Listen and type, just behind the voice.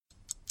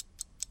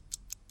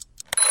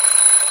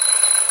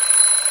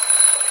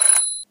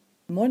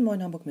Moin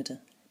Moin Hamburg Mitte.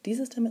 Dies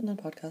ist der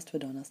Mitten-Podcast für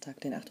Donnerstag,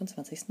 den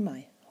 28.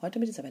 Mai. Heute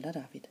mit Isabella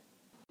David.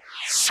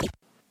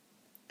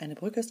 Eine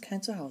Brücke ist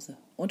kein Zuhause.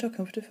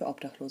 Unterkünfte für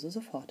Obdachlose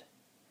sofort.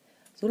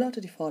 So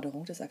lautet die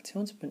Forderung des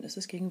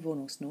Aktionsbündnisses gegen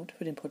Wohnungsnot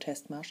für den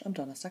Protestmarsch am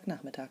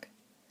Donnerstagnachmittag.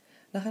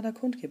 Nach einer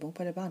Kundgebung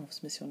bei der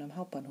Bahnhofsmission am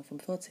Hauptbahnhof um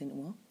 14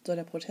 Uhr soll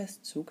der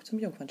Protestzug zum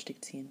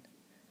Jungfernstieg ziehen.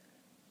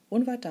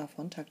 Unweit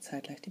davon tagt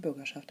zeitgleich die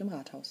Bürgerschaft im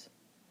Rathaus.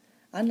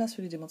 Anlass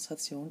für die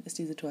Demonstration ist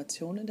die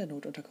Situation in der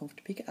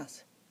Notunterkunft Pik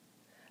Ass.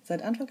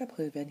 Seit Anfang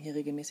April werden hier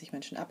regelmäßig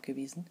Menschen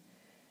abgewiesen.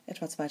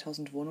 Etwa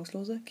 2000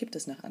 Wohnungslose gibt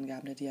es nach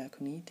Angaben der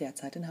Diakonie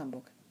derzeit in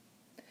Hamburg.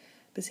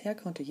 Bisher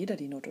konnte jeder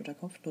die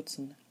Notunterkunft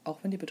nutzen,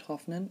 auch wenn die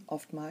Betroffenen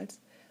oftmals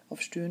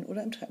auf Stühlen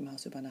oder im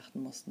Treppenhaus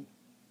übernachten mussten.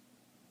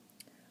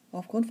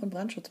 Aufgrund von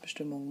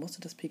Brandschutzbestimmungen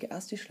musste das Pik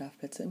Ass die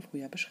Schlafplätze im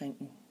Frühjahr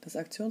beschränken. Das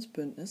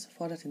Aktionsbündnis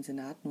fordert den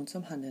Senat nun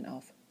zum Handeln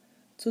auf.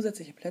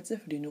 Zusätzliche Plätze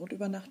für die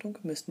Notübernachtung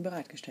müssten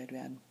bereitgestellt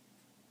werden.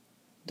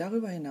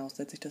 Darüber hinaus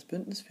setzt sich das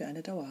Bündnis für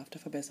eine dauerhafte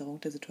Verbesserung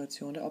der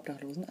Situation der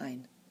Obdachlosen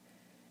ein,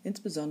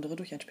 insbesondere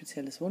durch ein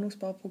spezielles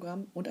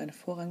Wohnungsbauprogramm und eine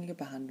vorrangige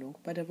Behandlung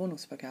bei der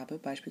Wohnungsvergabe,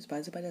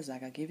 beispielsweise bei der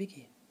Saga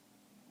GWG.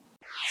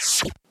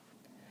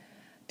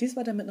 Dies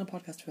war der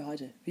Mitten-Podcast für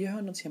heute. Wir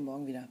hören uns hier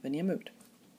morgen wieder, wenn ihr mögt.